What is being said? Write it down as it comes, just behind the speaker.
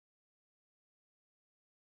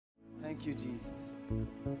Thank you, Jesus.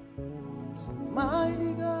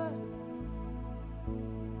 Mighty God,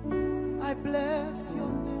 I bless your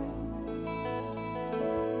name.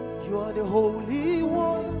 You are the Holy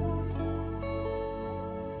One.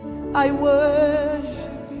 I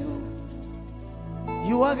worship you.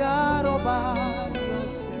 You are God all by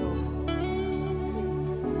yourself.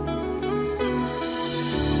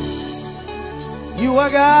 You are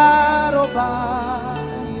God all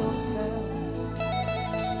by yourself.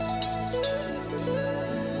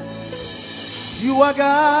 You are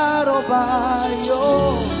God all by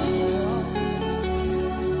yourself.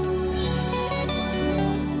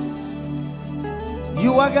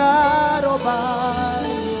 You are God all by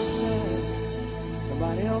yourself.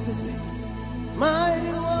 Somebody help me sing. Mighty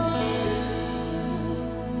One,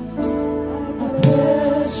 I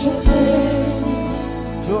bless your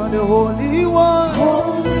name. You are the Holy One.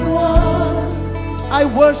 Holy One. I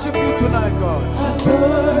worship you tonight, God. I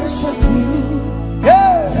worship you.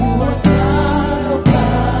 Yeah. You are God all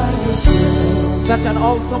by yourself. Such an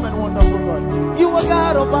awesome and wonderful God. You are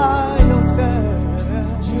God all by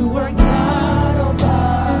yourself. You are God all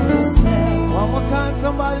by yourself. One more time,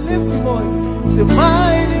 somebody lift your voice. Say,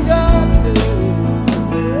 mighty God.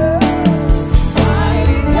 Yeah.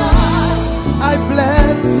 Mighty God, I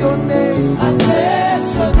bless your name. I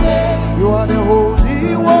bless your name. You are the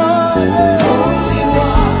Holy One. Holy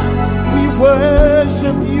One. We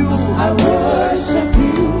worship you. I worship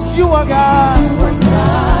you. You are God. You are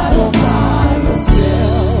God all by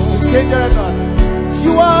yourself. Change your record.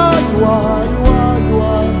 You are. You are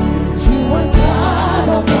God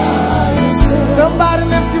all by yourself. Somebody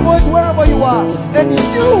lift your voice wherever you are. And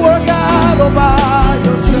you are God all by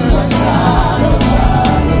yourself.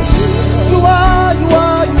 You are God all by yourself. You are God all by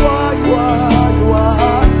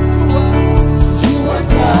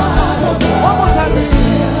yourself. One more time.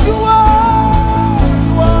 You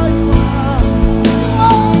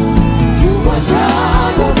are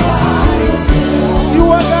God all by yourself. You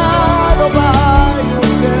are God all by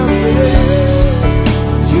yourself.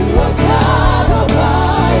 You are God all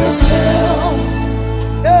by yourself.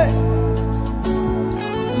 Hey.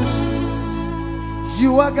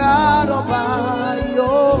 You are God all by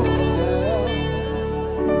yourself.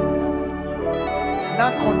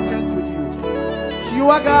 Not content with you. You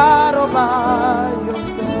are God all by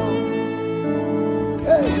yourself.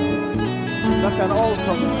 Hey. Such an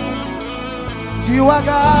awesome God. You are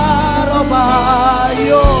God all by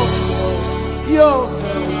yourself.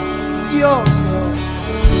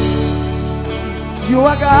 You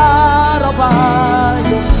are God all by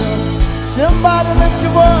yourself. Somebody lift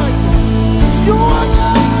your voice. You are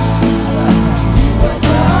God. You are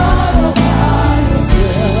God all by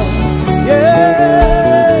yourself.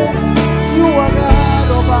 Yeah. You are God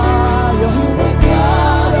all by yourself.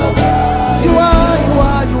 You are God all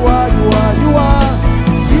by yourself.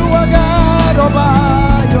 You are God all by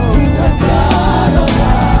yourself. You are God all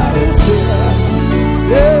by yourself.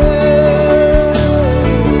 Yeah.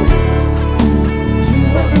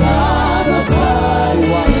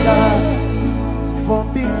 From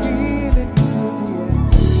beginning to the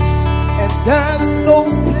end, and there's no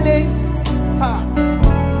place.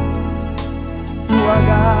 You are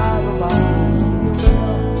God all by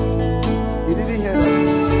yourself. You didn't hear that?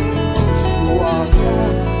 You are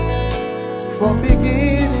God from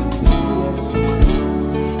beginning to the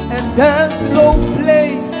end, and there's no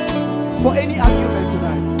place for any argument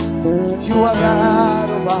tonight. You are God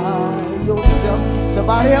all by yourself.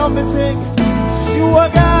 Somebody help me sing. You are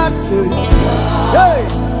God too. Hey,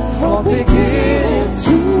 from beginning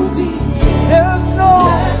to the end, there's no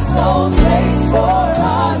place for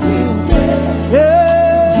argument.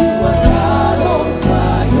 Yeah. You are God all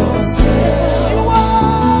by yourself. You are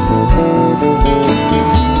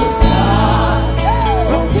God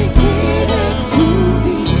from beginning to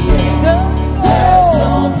the end. There's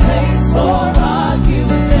no place for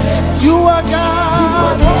argument. You are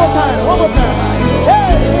God. One more time.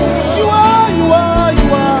 Hey, you are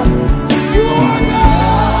God.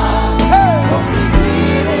 Hey. From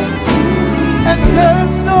beginning to the end. And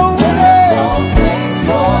there's no place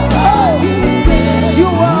for argument. You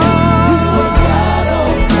are God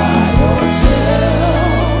all by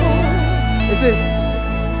yourself. It says,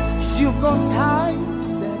 you've got times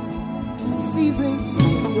and seasons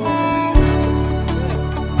in your life.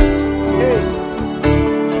 Hey,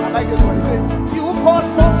 I like this one. It says, you called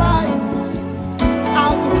for light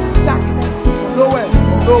out of darkness. Nowhere.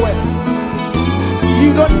 You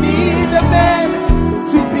don't need a man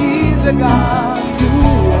to be the God you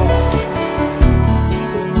are,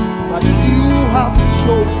 but you have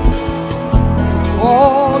chosen to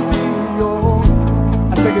call me your own.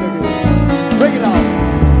 I take it again. Break it out.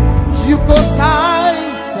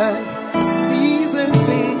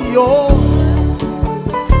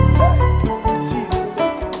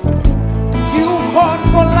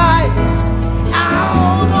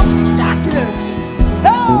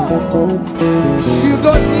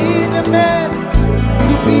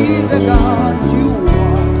 God you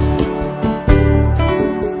are,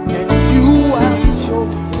 and you have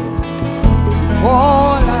chosen to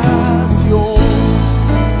call us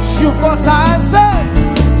yours. You've got times and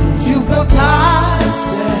you've got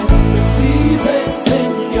times and seasons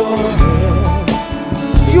in your head.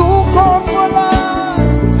 You call for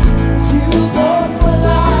life, you call for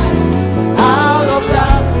life out of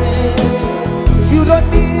darkness. You don't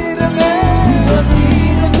need a man, you don't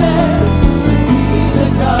need a man to be the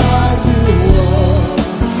God you are.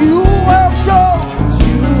 You have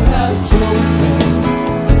chosen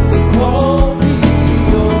to call me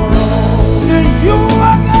your own. Since you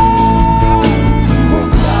are God, you are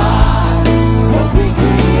God from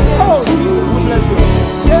beginning to Jesus, we bless you.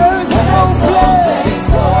 There's no place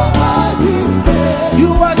for argument. You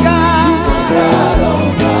are God. You are God all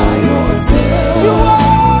by yourself. You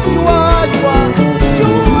are God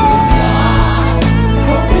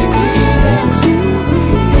from beginning to the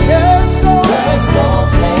end. There's no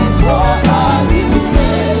place for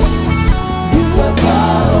argument. You are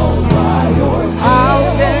God all by yourself. How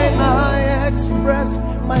can I express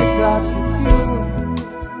my gratitude?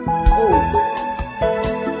 Oh,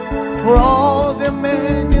 for all the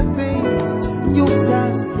many things you've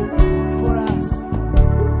done for us,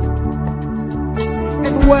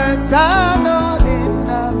 and words are not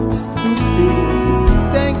enough to say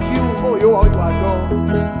thank you. Oh, you are God,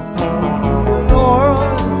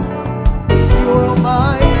 Lord. You're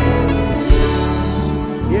my name.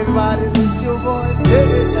 Everybody lift your voice.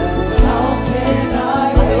 How can I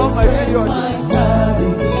love my studio.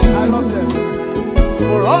 I love them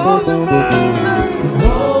for all the many things. For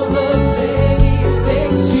all the many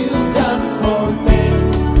things you've done for me.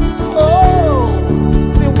 Oh,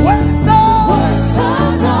 say words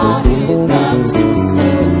are not enough to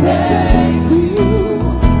say thank you.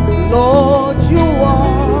 Lord, you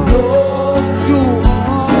are. Lord, you're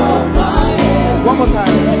my everything. One more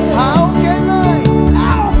time. How can I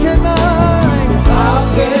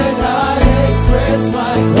express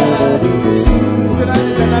my gratitude? Tonight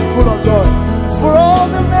is a night full of joy. For all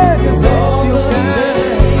the many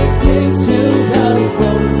things you've done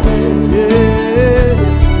for me.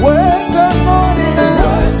 Yeah. Words are not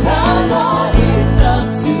enough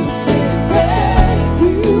to say thank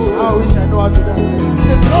you. I wish I know how to dance.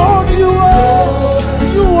 Say, Lord, you are.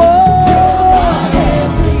 You're my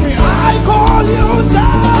everything. I call you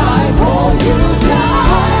down. I call you down.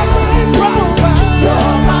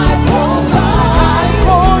 You're my provider. I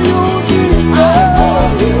call you peace. I call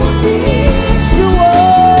you peace. You are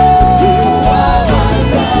my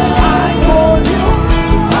God. I call you.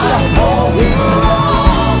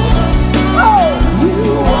 Oh, you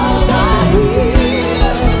are my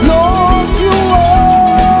healer. Lord, you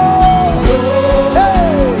are.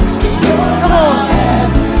 Hey, come on.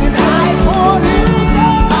 And I call you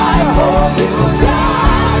down. I call you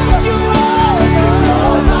down. You're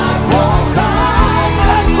my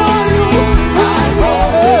provider. I call you.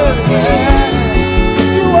 Yes,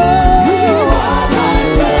 you are my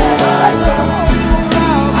God.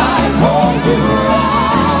 I call you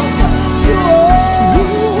out. You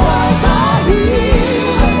are my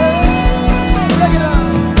healer. Take it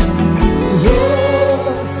out.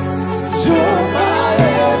 You're my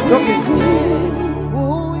everything.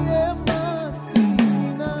 Oh yeah,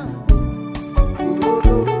 Martina.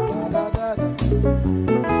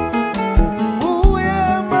 Oh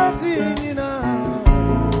yeah, Martina.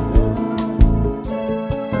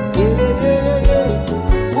 Yeah.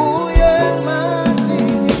 Oh yeah,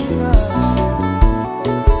 Martina.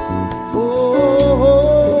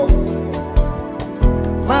 Oh,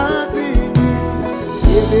 Martina.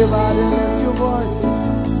 Everybody lift your voice.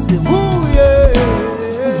 Say, oh yeah.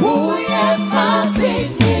 Oh yeah,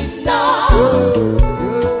 Martina. Oh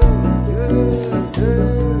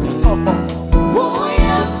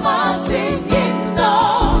yeah, Martina.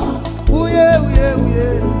 Oh yeah, oh yeah, oh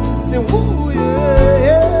yeah. Say, oh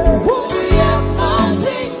yeah. Oh yeah,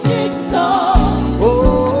 Martina. Oh,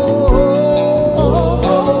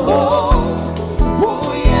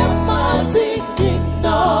 oh yeah,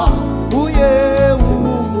 Martina. Oh yeah,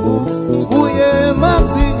 oh yeah,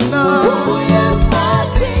 Martina. Oh yeah,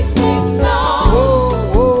 Martina. Oh,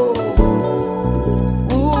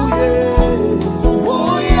 oh yeah.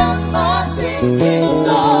 Oh yeah,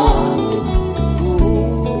 Martina.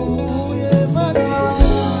 Oh yeah,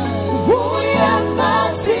 Martina. Oh yeah,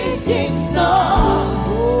 Martina.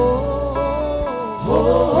 Oh,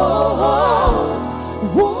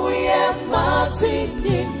 oh yeah,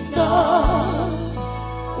 Martina.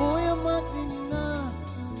 Oh yeah, Martina.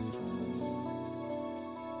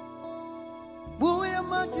 Oh yeah,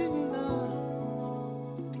 Martina.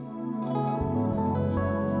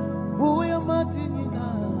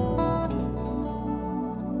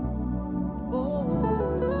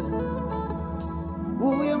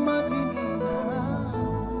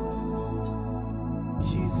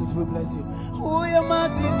 Jesus, we bless you. Oh, yeah,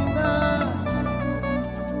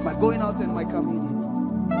 my going out and my coming in.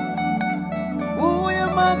 Oh,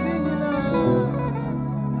 yeah,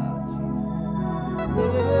 Jesus.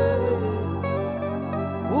 Yeah.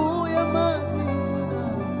 Oh, yeah,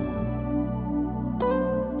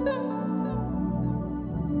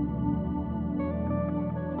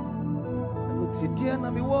 Tidiana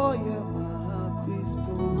mi woye ma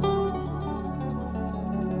Christo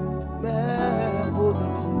me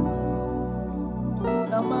boniti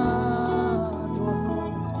na ma don't know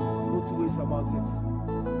no two ways about it.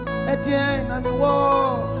 Etienne mi wo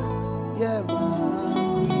ye ma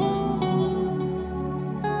Christo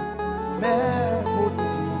me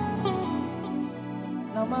boniti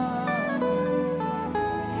na ma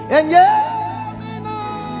enye mi na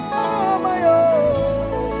ma yo.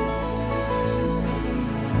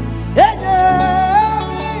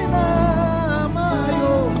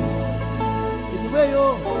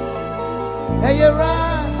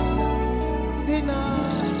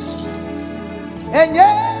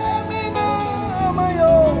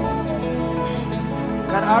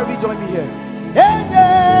 Can Arby join me here?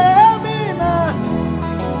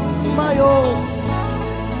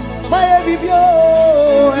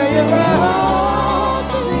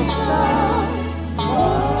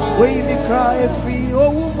 When you cry free,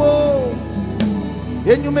 oh woman,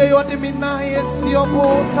 and you may order me nice, your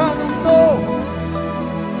boat and so.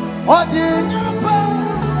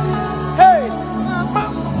 Hey,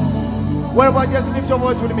 wherever, just lift your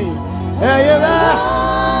voice with me. Hey,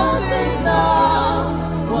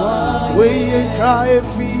 when you cry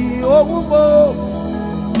free, oh woman,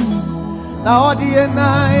 now the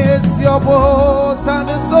nice, your boat and